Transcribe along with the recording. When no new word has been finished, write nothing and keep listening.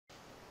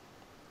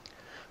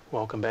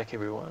Welcome back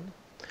everyone.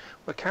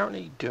 We're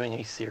currently doing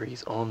a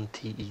series on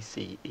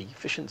TEC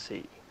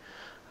efficiency.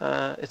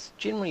 It's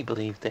generally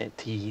believed that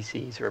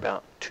TECs are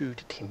about 2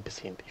 to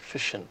 10%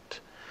 efficient.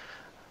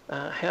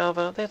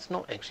 However, that's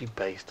not actually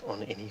based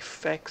on any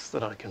facts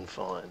that I can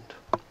find.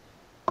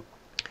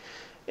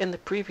 In the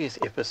previous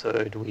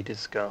episode we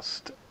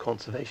discussed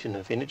conservation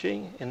of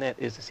energy, and that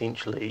is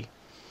essentially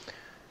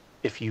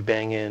if you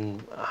bang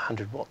in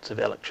 100 watts of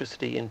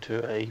electricity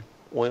into a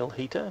oil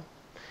heater,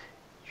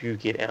 you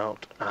get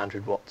out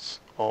 100 watts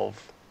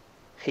of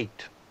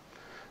heat.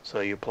 So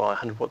you apply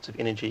 100 watts of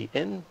energy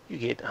in, you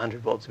get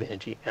 100 watts of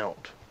energy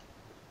out.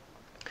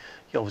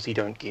 You obviously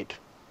don't get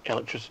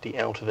electricity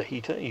out of a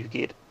heater, you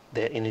get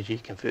that energy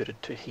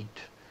converted to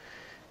heat.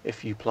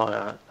 If you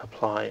apply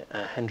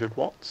 100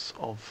 watts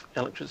of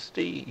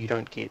electricity, you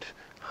don't get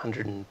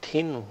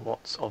 110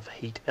 watts of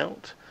heat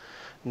out,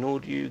 nor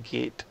do you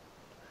get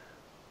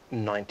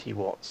 90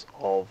 watts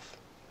of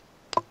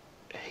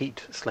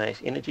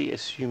heat/energy,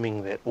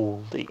 assuming that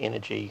all the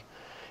energy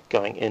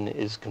going in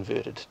is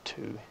converted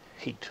to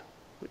heat,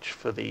 which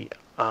for the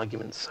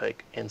argument's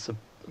sake and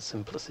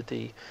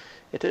simplicity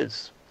it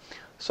is.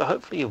 So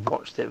hopefully you've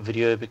watched that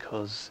video,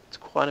 because it's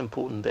quite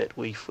important that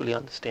we fully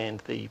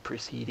understand the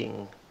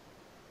preceding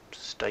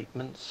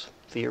statements,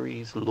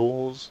 theories,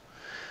 laws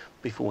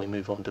before we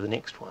move on to the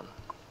next one.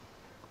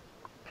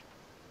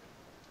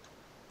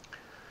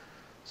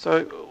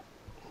 So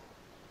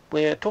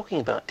we're talking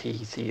about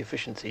TEC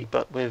efficiency,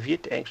 but we've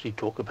yet to actually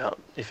talk about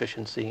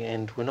efficiency,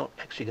 and we're not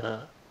actually going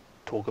to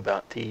talk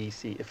about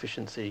TEC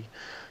efficiency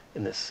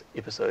in this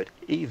episode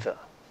either.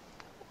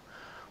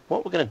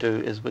 What we're going to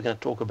do is we're going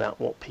to talk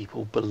about what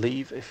people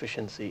believe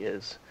efficiency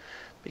is,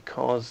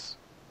 because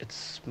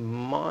it's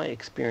my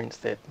experience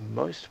that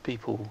most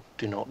people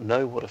do not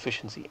know what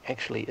efficiency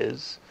actually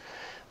is.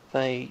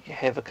 They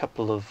have a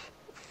couple of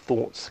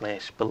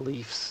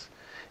thoughts/beliefs,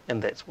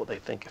 and that's what they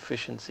think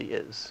efficiency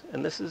is.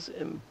 And this is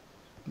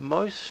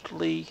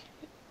mostly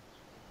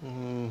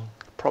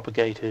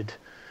propagated,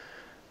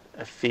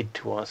 fed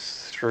to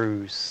us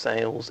through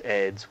sales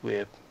ads,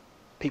 where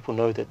people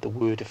know that the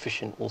word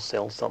efficient will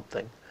sell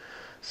something.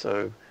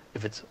 So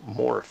if it's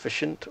more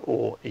efficient,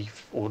 or it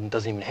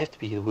doesn't even have to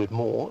be the word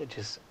more, it's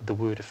just the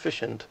word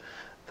efficient,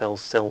 they'll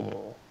sell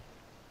more.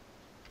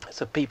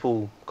 So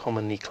people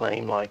commonly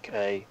claim like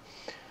a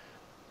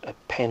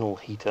panel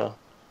heater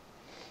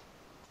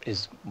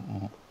is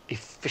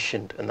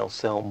efficient and they'll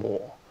sell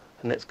more,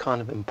 and that's kind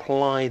of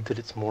implied that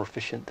it's more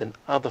efficient than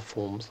other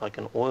forms like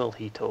an oil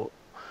heater,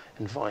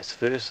 and vice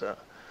versa,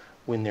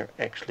 when they're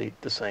actually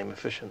the same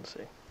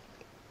efficiency.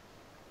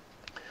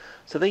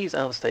 So these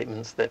are the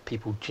statements that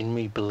people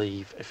generally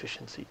believe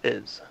efficiency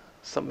is.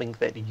 Something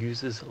that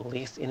uses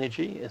less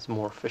energy is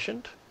more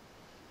efficient.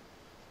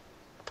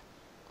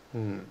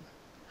 And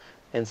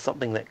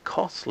something that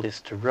costs less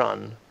to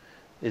run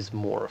is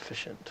more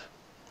efficient.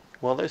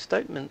 Well, those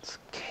statements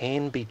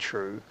can be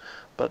true,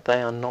 but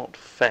they are not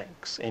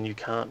facts, and you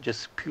can't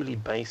just purely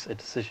base a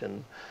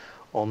decision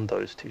on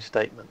those two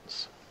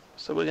statements.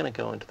 So we're going to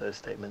go into those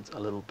statements a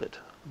little bit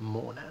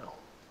more now.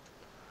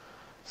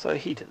 So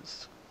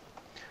heaters.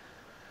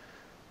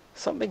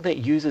 Something that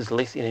uses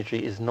less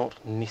energy is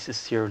not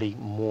necessarily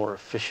more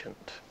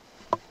efficient.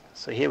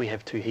 So here we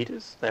have two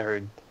heaters.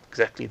 They're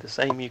exactly the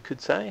same, you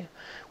could say.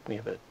 We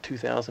have a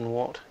 2000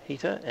 watt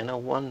heater and a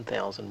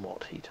 1000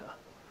 watt heater.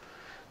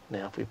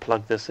 Now if we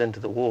plug this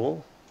into the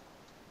wall,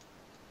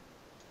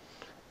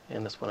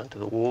 and this one into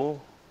the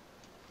wall,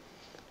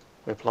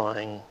 we're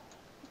applying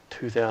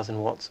 2000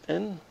 watts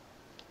in,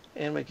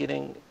 and we're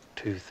getting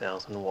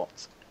 2000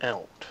 watts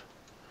out.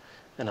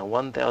 In a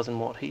 1000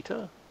 watt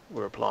heater,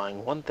 we're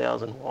applying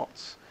 1000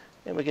 watts,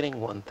 and we're getting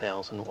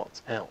 1000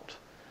 watts out.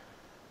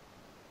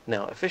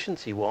 Now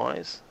efficiency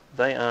wise,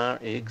 they are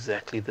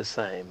exactly the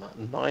same.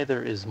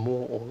 Neither is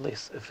more or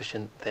less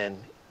efficient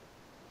than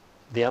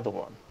the other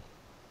one.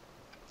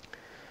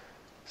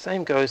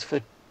 Same goes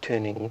for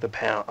turning the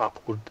power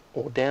upward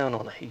or down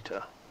on a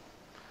heater.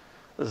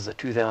 This is a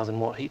 2000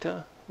 watt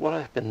heater. What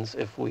happens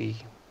if we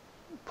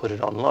put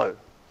it on low?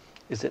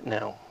 Is it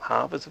now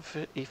half as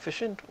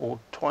efficient, or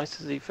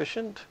twice as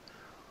efficient,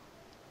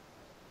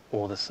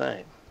 or the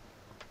same?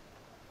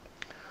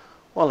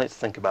 Well, let's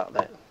think about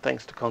that.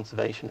 Thanks to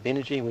conservation of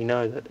energy, we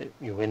know that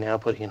we're now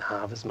putting in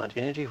half as much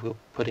energy. We're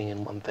putting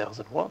in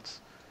 1000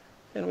 watts,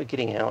 and we're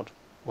getting out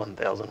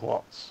 1000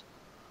 watts.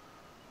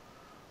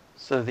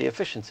 So the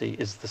efficiency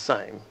is the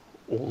same.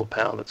 All the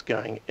power that's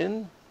going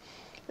in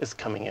is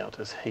coming out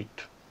as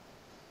heat.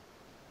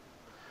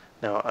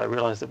 Now I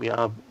realize that we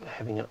are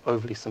having an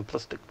overly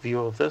simplistic view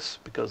of this,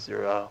 because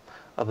there are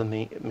other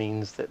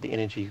means that the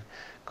energy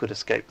could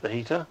escape the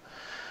heater,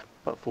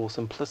 but for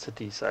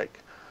simplicity's sake,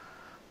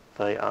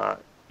 they are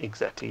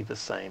exactly the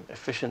same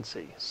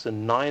efficiency. So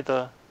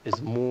neither is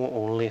more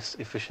or less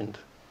efficient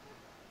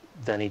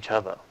than each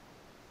other.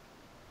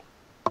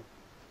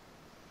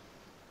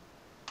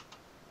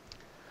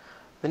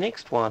 The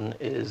next one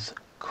is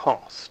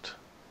cost.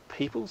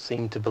 People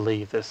seem to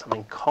believe that if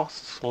something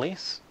costs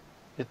less,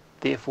 it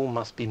therefore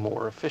must be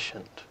more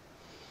efficient.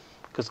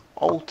 because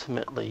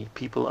ultimately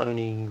people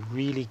only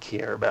really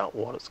care about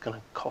what it's going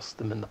to cost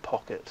them in the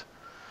pocket.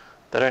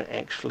 They don't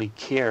actually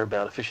care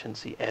about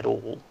efficiency at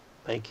all.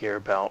 They care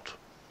about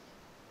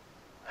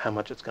how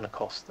much it's going to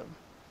cost them.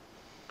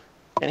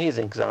 And here's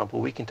an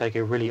example. We can take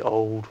a really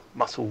old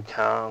muscle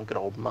car, a good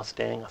old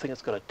Mustang. I think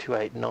it's got a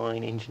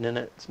 289 engine in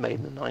it. It's made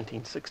in the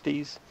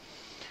 1960s.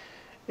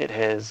 It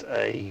has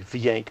a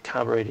V8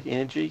 carbureted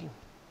energy.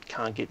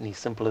 Can't get any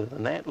simpler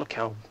than that. Look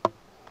how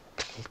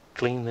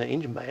clean the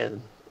engine bay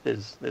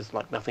is. There's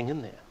like nothing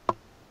in there.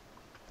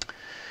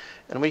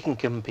 And we can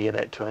compare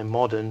that to a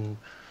modern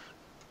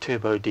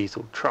turbo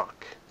diesel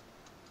truck.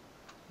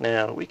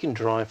 Now we can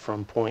drive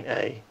from point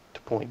A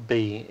to point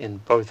B in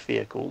both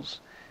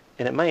vehicles,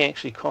 and it may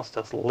actually cost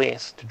us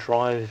less to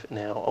drive in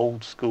our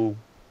old school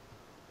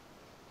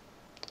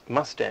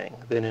Mustang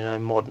than in a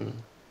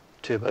modern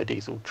turbo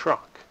diesel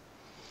truck.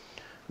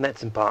 And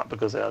that's in part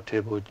because our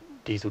turbo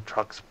diesel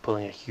truck's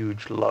pulling a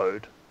huge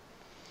load.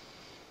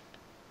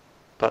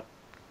 But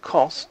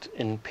cost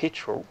in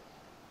petrol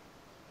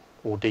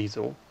or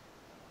diesel,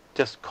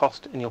 just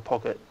cost in your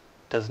pocket,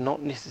 does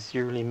not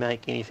necessarily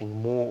make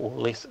anything more or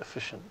less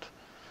efficient.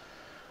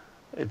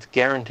 It's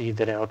guaranteed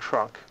that our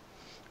truck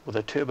with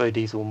a turbo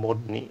diesel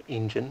modern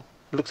engine,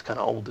 it looks kind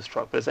of old, this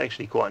truck, but it's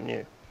actually quite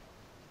new,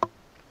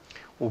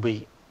 will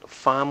be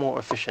far more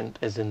efficient,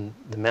 as in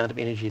the amount of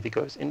energy that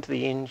goes into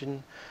the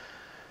engine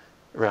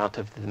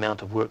relative to the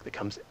amount of work that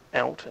comes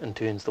out and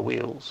turns the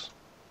wheels,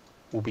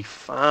 will be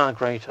far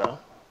greater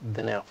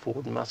than our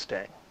Ford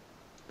Mustang.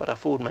 But our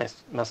Ford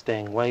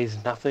Mustang weighs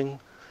nothing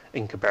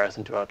in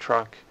comparison to our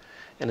truck,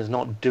 and is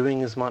not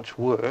doing as much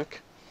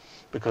work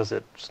because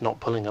it's not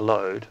pulling a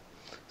load.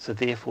 So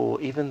therefore,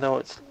 even though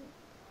it's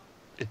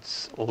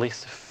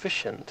less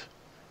efficient,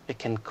 it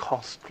can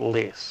cost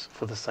less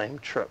for the same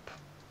trip.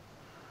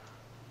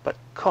 But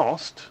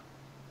cost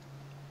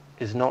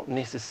is not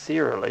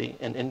necessarily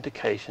an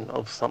indication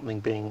of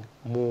something being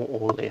more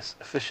or less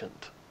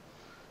efficient,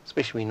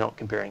 especially not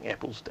comparing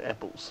apples to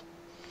apples,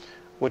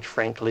 which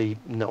frankly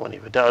no one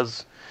ever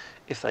does.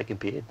 If they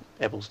compared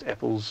apples to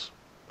apples,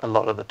 a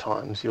lot of the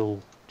times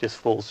you'll just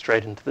fall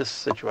straight into this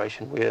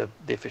situation where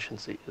the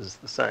efficiency is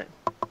the same.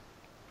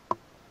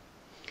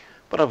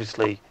 But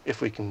obviously, if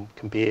we can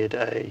compare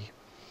a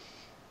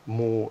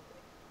more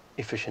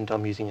efficient,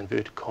 I'm using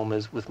inverted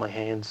commas with my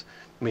hands,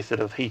 method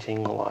of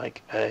heating,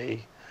 like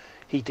a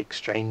heat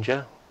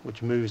exchanger,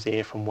 which moves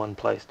air from one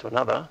place to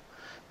another,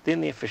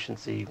 then the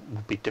efficiency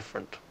will be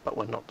different, but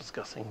we're not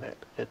discussing that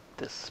at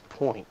this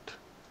point.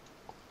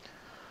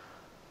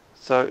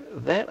 So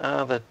that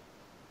are the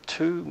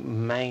two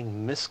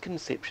main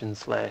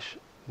misconceptions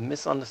 /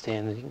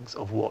 misunderstandings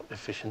of what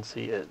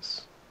efficiency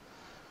is.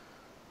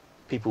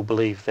 People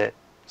believe that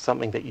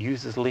something that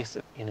uses less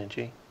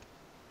energy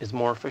is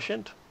more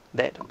efficient.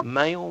 That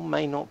may or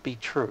may not be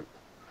true,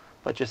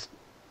 but just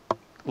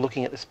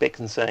looking at the specs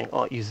and saying,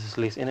 oh, it uses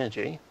less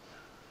energy,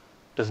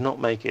 does not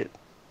make it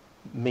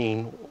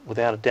mean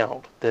without a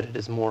doubt that it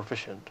is more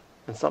efficient.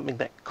 And something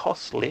that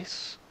costs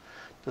less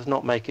does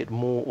not make it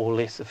more or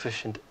less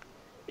efficient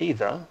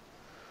either.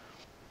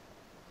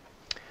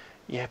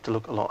 You have to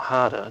look a lot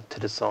harder to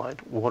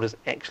decide what is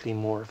actually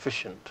more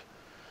efficient.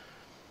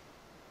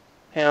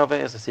 However,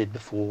 as I said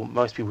before,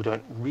 most people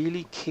don't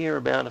really care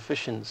about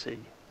efficiency.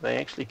 They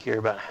actually care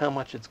about how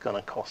much it's going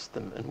to cost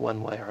them in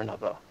one way or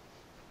another.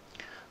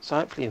 So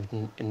hopefully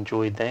you've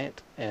enjoyed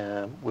that.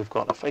 We've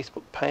got a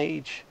Facebook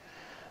page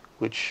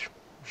which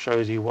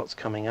shows you what's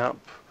coming up.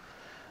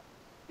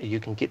 You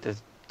can get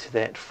to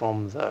that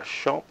from the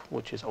shop,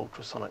 which is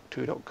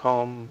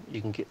ultrasonic2.com.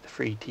 You can get the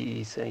free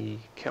TEC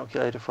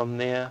calculator from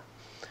there.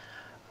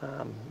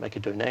 Make a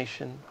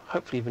donation.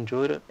 Hopefully you've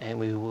enjoyed it, and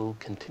we will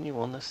continue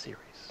on this series.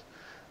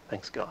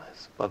 Thanks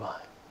guys. Bye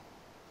bye.